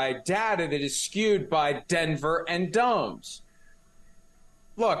driven by data that is skewed by Denver and domes.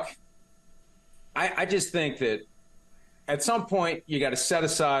 Look, I just think that at some point you got to set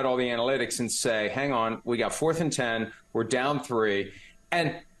aside all the analytics and say, hang on, we got 4th and 10, we're down 3.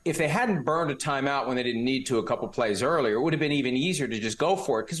 And if they hadn't burned a timeout when they didn't need to a couple plays earlier, it would have been even easier to just go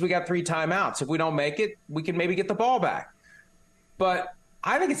for it because we got 3 timeouts. If we don't make it, we can maybe get the ball back. But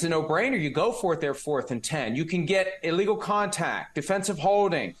I think it's a no-brainer. You go for it there, 4th and 10. You can get illegal contact, defensive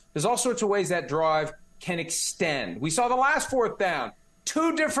holding. There's all sorts of ways that drive can extend. We saw the last 4th down,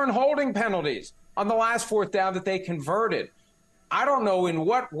 2 different holding penalties on the last 4th down that they converted. I don't know in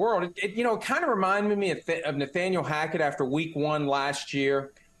what world. It kind of reminded me of Nathaniel Hackett after week 1 last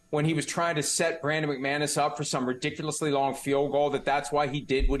year when he was trying to set Brandon McManus up for some ridiculously long field goal, that's why he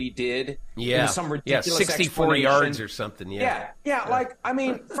did what he did. Yeah. Some ridiculous 64 yards or something. Yeah. Like, I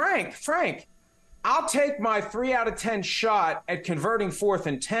mean, Frank, I'll take my 3 out of 10 shot at converting 4th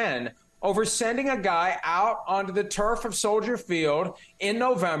and 10 over sending a guy out onto the turf of Soldier Field in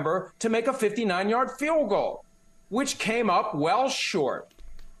November to make a 59-yard field goal, which came up well short.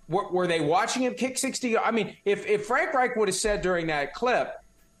 Were they watching him kick 60? I mean, if Frank Reich would have said during that clip,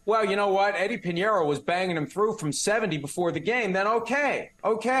 well, you know what, Eddie Pinheiro was banging him through from 70 before the game, then okay.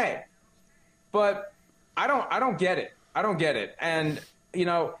 But I don't get it. I don't get it. And, you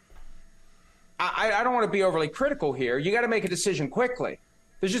know, I don't want to be overly critical here. You got to make a decision quickly.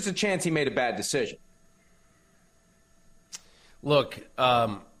 There's just a chance he made a bad decision. Look,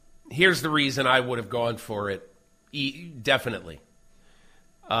 here's the reason I would have gone for it. Definitely.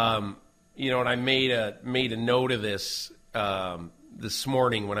 And I made a note of this this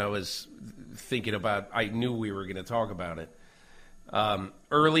morning when I was thinking about, I knew we were going to talk about it.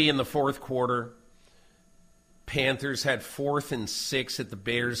 Early in the 4th quarter, Panthers had 4th and 6 at the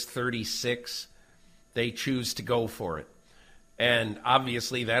Bears 36. They choose to go for it. And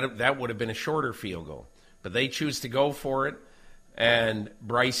obviously that would have been a shorter field goal. But they choose to go for it, and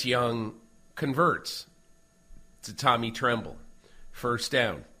Bryce Young converts to Tommy Tremble. First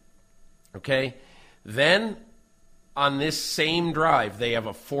down. Okay? Then on this same drive, they have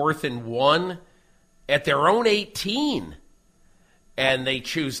a 4th and 1 at their own 18. And they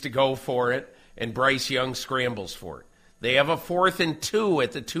choose to go for it, and Bryce Young scrambles for it. They have a 4th and 2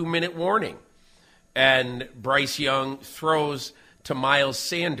 at the 2-minute warning. And Bryce Young throws to Miles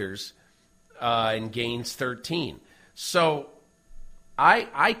Sanders and gains 13. So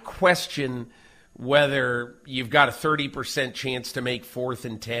I question whether you've got a 30% chance to make 4th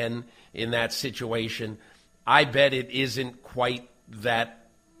and 10 in that situation. I bet it isn't quite that.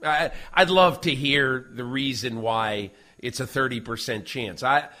 I'd love to hear the reason why it's a 30% chance.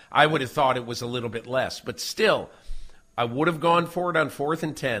 I would have thought it was a little bit less. But still, I would have gone for it on 4th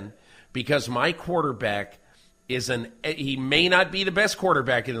and 10 because my quarterback he may not be the best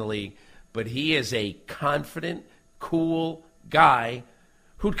quarterback in the league, but he is a confident, cool guy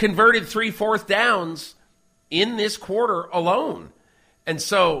who'd converted 3 4th downs in this quarter alone. And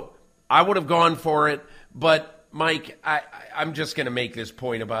so I would have gone for it. But, Mike, I'm just going to make this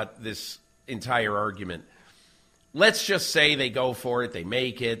point about this entire argument. Let's just say they go for it, they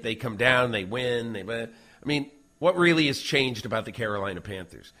make it, they come down, they win. What really has changed about the Carolina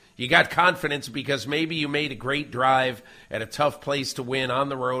Panthers? You got confidence because maybe you made a great drive at a tough place to win on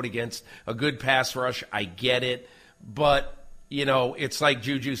the road against a good pass rush. I get it. But, it's like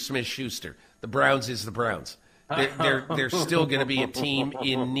Juju Smith-Schuster. The Browns is the Browns. They're still going to be a team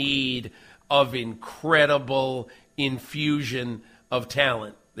in need of incredible infusion of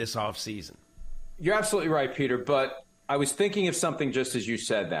talent this offseason. You're absolutely right, Peter, but I was thinking of something just as you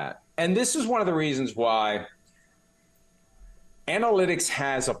said that. And this is one of the reasons why analytics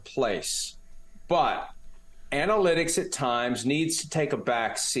has a place, but analytics at times needs to take a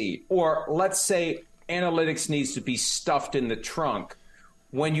back seat. Or let's say analytics needs to be stuffed in the trunk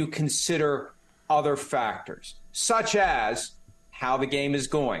when you consider other factors, such as how the game is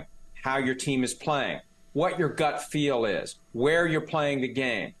going, how your team is playing, what your gut feel is, where you're playing the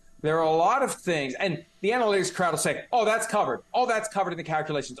game. There are a lot of things, and the analytics crowd will say, oh, that's covered. Oh, that's covered in the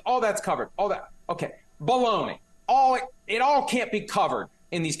calculations. Oh, that's covered. Oh, that. Okay, baloney. It all can't be covered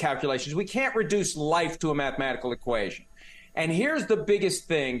in these calculations. We can't reduce life to a mathematical equation. And here's the biggest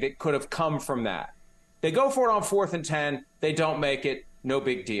thing that could have come from that. They go for it on 4th and 10. They don't make it. No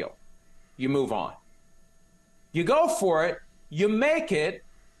big deal. You move on. You go for it. You make it.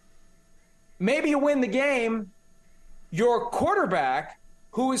 Maybe you win the game. Your quarterback,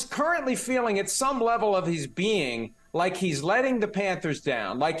 who is currently feeling at some level of his being like he's letting the Panthers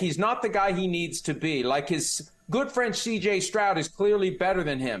down, like he's not the guy he needs to be, like his good friend C.J. Stroud is clearly better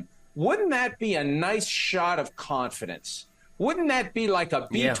than him. Wouldn't that be a nice shot of confidence? Wouldn't that be like a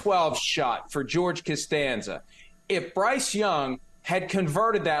B12 shot for George Costanza if Bryce Young had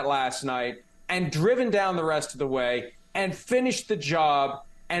converted that last night and driven down the rest of the way and finished the job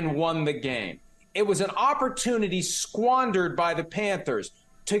and won the game? It was an opportunity squandered by the Panthers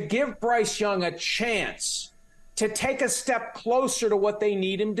to give Bryce Young a chance to take a step closer to what they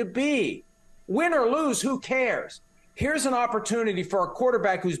need him to be. Win or lose, who cares? Here's an opportunity for a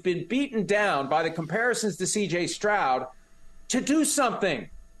quarterback who's been beaten down by the comparisons to C.J. Stroud to do something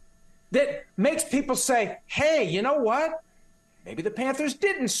that makes people say, hey, you know what? Maybe the Panthers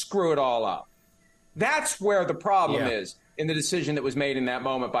didn't screw it all up. That's where the problem is in the decision that was made in that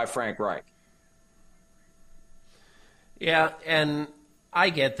moment by Frank Reich. Yeah, and I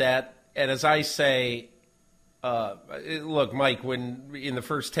get that. And as I say, look, Mike, when in the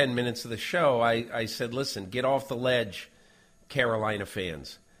first 10 minutes of the show, I said, listen, get off the ledge, Carolina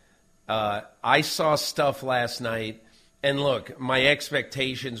fans. I saw stuff last night, and look, my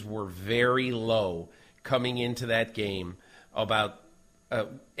expectations were very low coming into that game about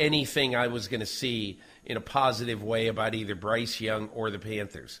anything I was going to see in a positive way about either Bryce Young or the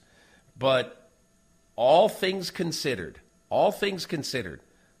Panthers. But all things considered,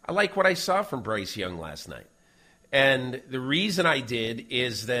 I like what I saw from Bryce Young last night. And the reason I did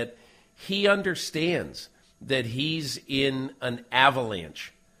is that he understands that he's in an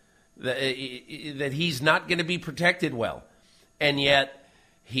avalanche, that he's not going to be protected well. And yet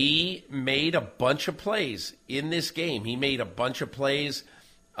he made a bunch of plays in this game. He made a bunch of plays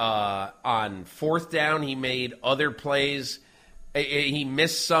on 4th down. He made other plays. He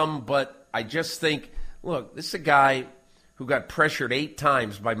missed some, but I just think, look, this is a guy who got pressured 8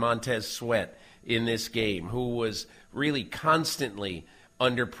 times by Montez Sweat in this game, who was really constantly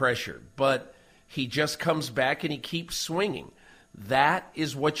under pressure. But he just comes back and he keeps swinging. That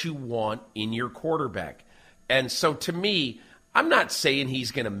is what you want in your quarterback. And so to me, I'm not saying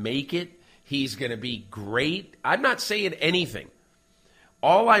he's going to make it. He's going to be great. I'm not saying anything.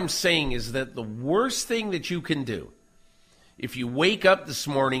 All I'm saying is that the worst thing that you can do, if you wake up this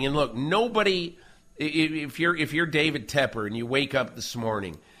morning and look, nobody, if you're David Tepper and you wake up this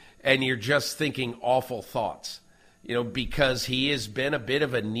morning and you're just thinking awful thoughts, because he has been a bit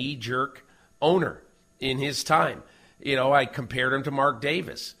of a knee-jerk owner in his time. I compared him to Mark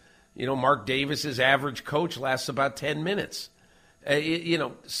Davis. Mark Davis's average coach lasts about 10 minutes.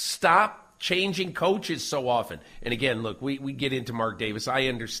 Stop changing coaches so often. And again, look, we get into Mark Davis. I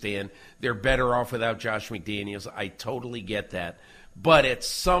understand they're better off without Josh McDaniels. I totally get that. But at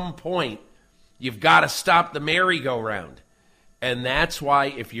some point, you've got to stop the merry-go-round. And that's why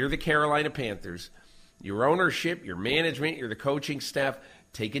if you're the Carolina Panthers, your ownership, your management, you're the coaching staff,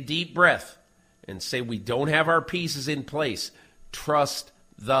 take a deep breath and say, we don't have our pieces in place. Trust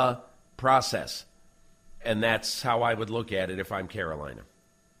the process. And that's how I would look at it if I'm Carolina.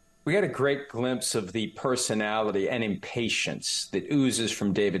 We had a great glimpse of the personality and impatience that oozes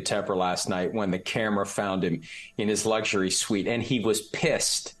from David Tepper last night when the camera found him in his luxury suite, and he was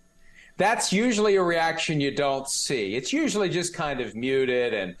pissed. That's usually a reaction you don't see. It's usually just kind of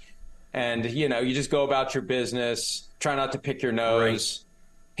muted and you just go about your business, try not to pick your nose.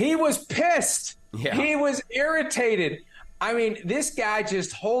 Right. He was pissed. Yeah. He was irritated. I mean, this guy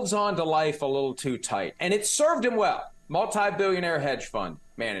just holds on to life a little too tight, and it served him well. Multi-billionaire hedge fund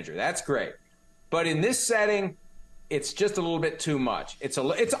manager. That's great. But in this setting, it's just a little bit too much. It's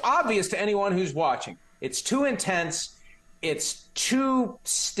obvious to anyone who's watching. It's too intense. It's too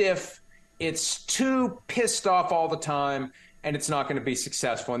stiff. It's too pissed off all the time, and it's not going to be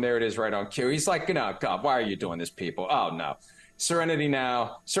successful. And there it is right on cue. He's like, God, why are you doing this, people? Oh, no. Serenity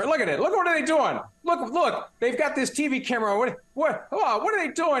now. Sir, look at it. Look, what are they doing? Look. They've got this TV camera. What are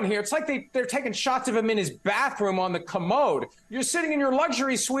they doing here? It's like they're taking shots of him in his bathroom on the commode. You're sitting in your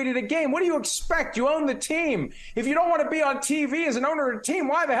luxury suite at a game. What do you expect? You own the team. If you don't want to be on TV as an owner of a team,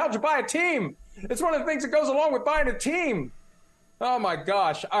 why the hell did you buy a team? It's one of the things that goes along with buying a team. Oh, my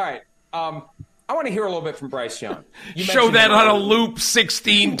gosh. All right. I want to hear a little bit from Bryce Young. Show that on a loop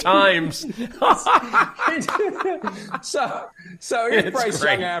 16 times. So here's Bryce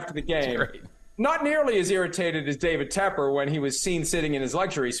Young after the game. Not nearly as irritated as David Tepper when he was seen sitting in his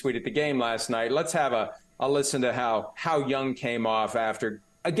luxury suite at the game last night. Let's have a listen to how Young came off after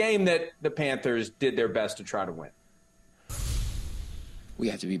a game that the Panthers did their best to try to win. We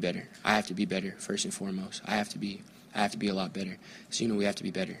have to be better. I have to be better, first and foremost. I have to be a lot better. So, we have to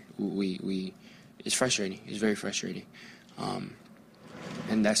be better. It's frustrating. It's very frustrating.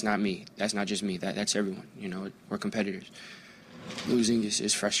 And that's not me. That's not just me. That's everyone. We're competitors. Losing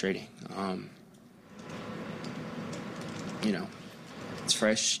is frustrating. It's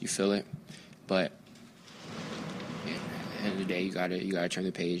fresh. You feel it. But at the end of the day, you gotta turn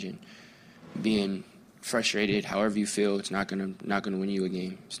the page. And being frustrated, however you feel, it's not gonna win you a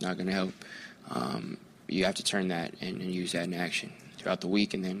game. It's not gonna help. You have to turn that and use that in action throughout the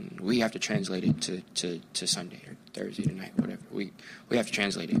week, and then we have to translate it to Sunday or Thursday tonight, whatever. We have to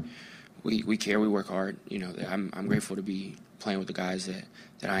translate it. We care. We work hard. I'm grateful to be playing with the guys that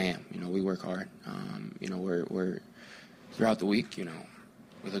I am. We work hard. We're throughout the week. We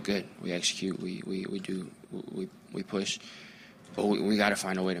look good. We execute. We push. But we got to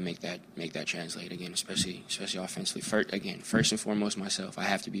find a way to make that translate again, especially offensively. First and foremost, myself. I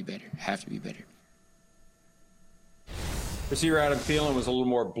have to be better. Receiver Adam Thielen was a little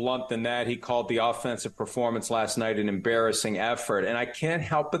more blunt than that. He called the offensive performance last night an embarrassing effort. And I can't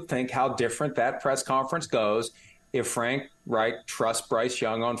help but think how different that press conference goes if Frank Reich trusts Bryce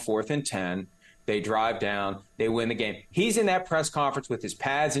Young on 4th and 10. They drive down. They win the game. He's in that press conference with his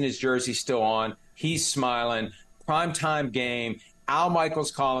pads and his jersey still on. He's smiling. Primetime game. Al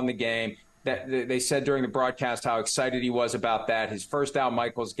Michaels calling the game. They said during the broadcast how excited he was about that. His first Al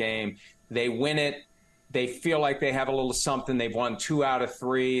Michaels game. They win it. They feel like they have a little something. They've won 2 out of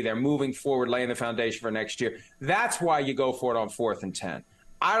 3. They're moving forward, laying the foundation for next year. That's why you go for it on 4th and 10.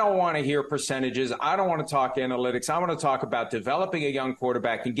 I don't want to hear percentages. I don't want to talk analytics. I want to talk about developing a young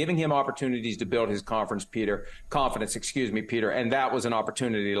quarterback and giving him opportunities to build his confidence, Peter. And that was an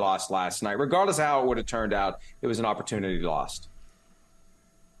opportunity lost last night. Regardless of how it would have turned out, it was an opportunity lost.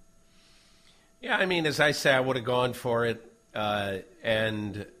 Yeah, as I say, I would have gone for it.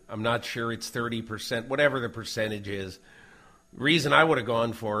 And I'm not sure it's 30%, whatever the percentage is. The reason I would have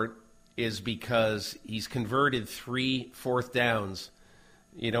gone for it is because he's converted 3 4th downs,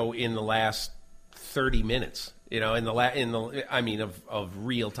 in the last 30 minutes, of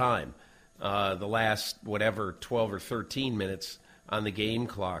real time. The last, 12 or 13 minutes on the game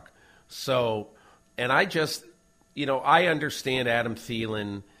clock. So, and I just, I understand Adam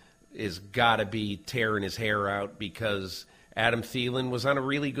Thielen is got to be tearing his hair out because Adam Thielen was on a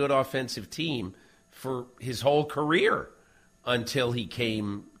really good offensive team for his whole career until he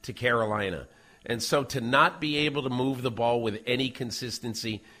came to Carolina. And so to not be able to move the ball with any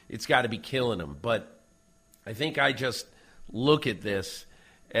consistency, it's got to be killing him. But I think I just look at this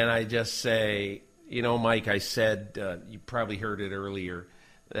and I just say, Mike, I said, you probably heard it earlier,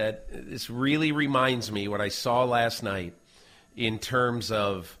 that this really reminds me what I saw last night in terms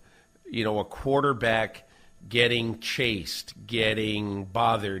of, a quarterback getting chased, getting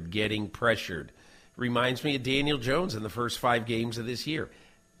bothered, getting pressured. Reminds me of Daniel Jones in the first 5 games of this year.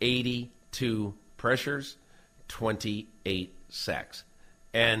 82 pressures, 28 sacks.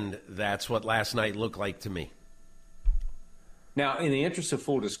 And that's what last night looked like to me. Now, in the interest of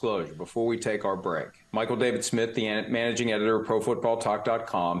full disclosure, before we take our break, Michael David Smith, the managing editor of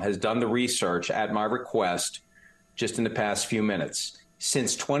ProFootballTalk.com, has done the research at my request just in the past few minutes.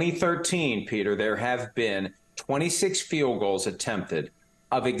 Since 2013, Peter, there have been 26 field goals attempted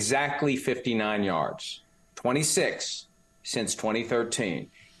of exactly 59 yards. 26 since 2013.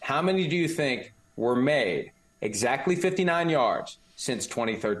 How many do you think were made exactly 59 yards since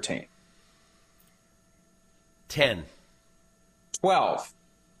 2013? 10. 12.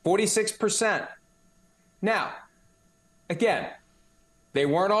 46%. Now, again, they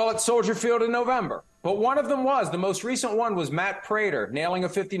weren't all at Soldier Field in November, but one of them was. The most recent one was Matt Prater nailing a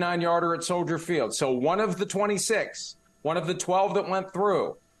 59-yarder at Soldier Field. So one of the 26, one of the 12 that went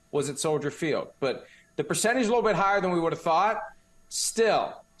through was at Soldier Field. But the percentage is a little bit higher than we would have thought.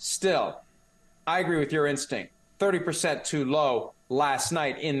 Still, I agree with your instinct. 30% too low last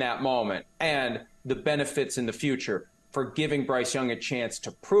night in that moment. And the benefits in the future for giving Bryce Young a chance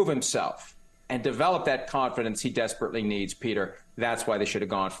to prove himself and develop that confidence he desperately needs, Peter. That's why they should have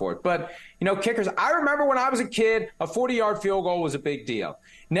gone for it. But, kickers, I remember when I was a kid, a 40-yard field goal was a big deal.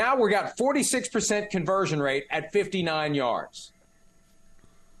 Now we got 46% conversion rate at 59 yards.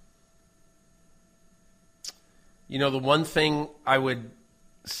 The one thing I would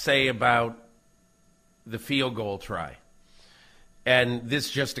say about the field goal try, and this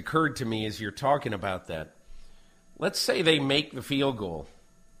just occurred to me as you're talking about that. Let's say they make the field goal.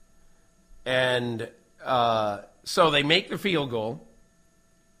 And so they make the field goal,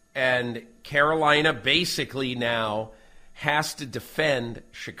 and Carolina basically now has to defend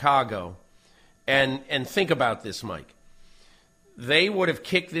Chicago. And think about this, Mike. They would have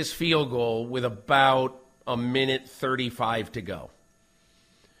kicked this field goal with about a minute 35 to go.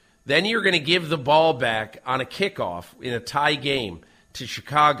 Then you're going to give the ball back on a kickoff in a tie game to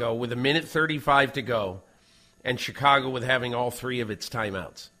Chicago with a minute 35 to go, and Chicago with having all 3 of its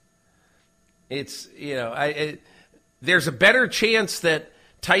timeouts. It's, there's a better chance that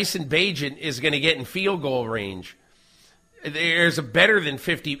Tyson Bagent is going to get in field goal range. There's a better than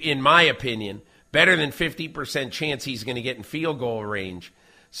 50, in my opinion, better than 50% chance he's going to get in field goal range.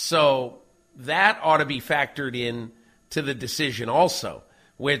 So that ought to be factored in to the decision also,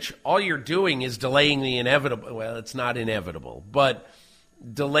 which all you're doing is delaying the inevitable. Well, it's not inevitable, but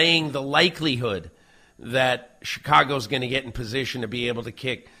delaying the likelihood that Chicago's going to get in position to be able to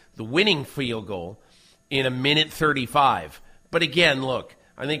kick the winning field goal in a minute 35. But again, look,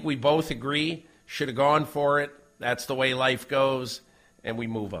 I think we both agree, should have gone for it. That's the way life goes, and we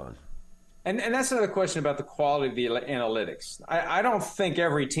move on. And that's another question about the quality of the analytics. I don't think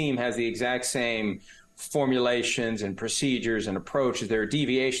every team has the exact same formulations and procedures and approaches. There are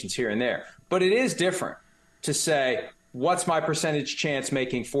deviations here and there. But it is different to say, what's my percentage chance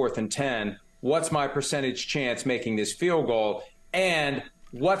making 4th and 10? What's my percentage chance making this field goal? And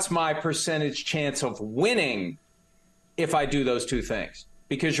what's my percentage chance of winning if I do those 2 things?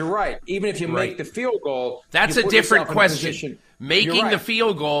 Because you're right. Even if you make the field goal, that's a different question. Making the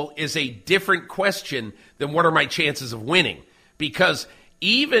field goal is a different question than what are my chances of winning. Because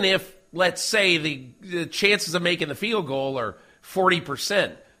even if, let's say, the chances of making the field goal are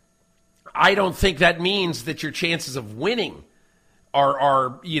 40%, I don't think that means that your chances of winning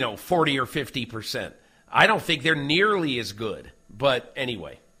are 40 or 50%. I don't think they're nearly as good. But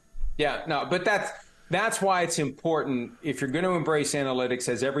anyway. Yeah, no, but that's why it's important. If you're going to embrace analytics,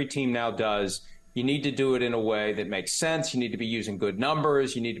 as every team now does, you need to do it in a way that makes sense. You need to be using good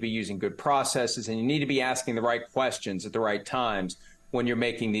numbers. You need to be using good processes. And you need to be asking the right questions at the right times when you're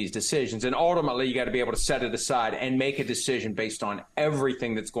making these decisions. And ultimately, you got to be able to set it aside and make a decision based on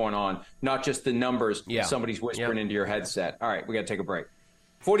everything that's going on, not just the numbers somebody's whispering into your headset. All right, we got to take a break.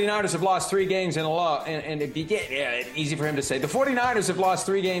 49ers have lost 3 games in a row. And if you get, easy for him to say. The 49ers have lost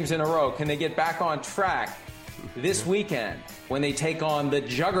 3 games in a row. Can they get back on track this weekend when they take on the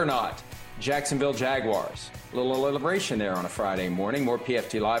juggernaut Jacksonville Jaguars? A little alliteration there on a Friday morning. More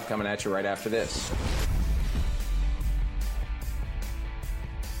PFT Live coming at you right after this.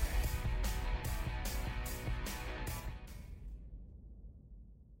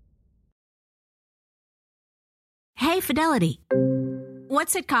 Hey, Fidelity.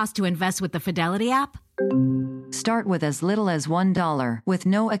 What's it cost to invest with the Fidelity app? Start with as little as $1 with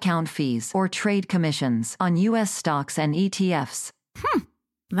no account fees or trade commissions on U.S. stocks and ETFs.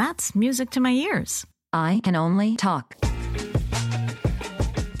 That's music to my ears. I can only talk.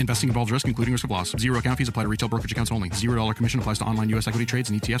 Investing involves risk, including risk of loss. Zero account fees apply to retail brokerage accounts only. $0 commission applies to online U.S. equity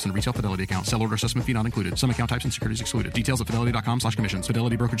trades and ETFs and retail Fidelity account. Sell order assessment fee not included. Some account types and securities excluded. Details at fidelity.com/commissions.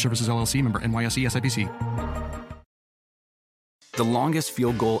 Fidelity Brokerage Services, LLC, member NYSE SIPC. The longest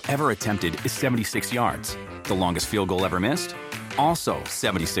field goal ever attempted is 76 yards. The longest field goal ever missed? Also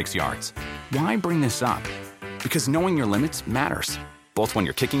 76 yards. Why bring this up? Because knowing your limits matters, both when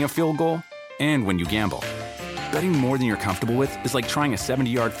you're kicking a field goal and when you gamble. Betting more than you're comfortable with is like trying a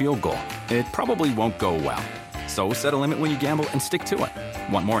 70-yard field goal. It probably won't go well. So set a limit when you gamble and stick to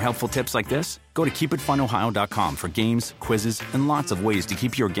it. Want more helpful tips like this? Go to keepitfunohio.com for games, quizzes, and lots of ways to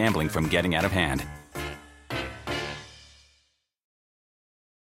keep your gambling from getting out of hand.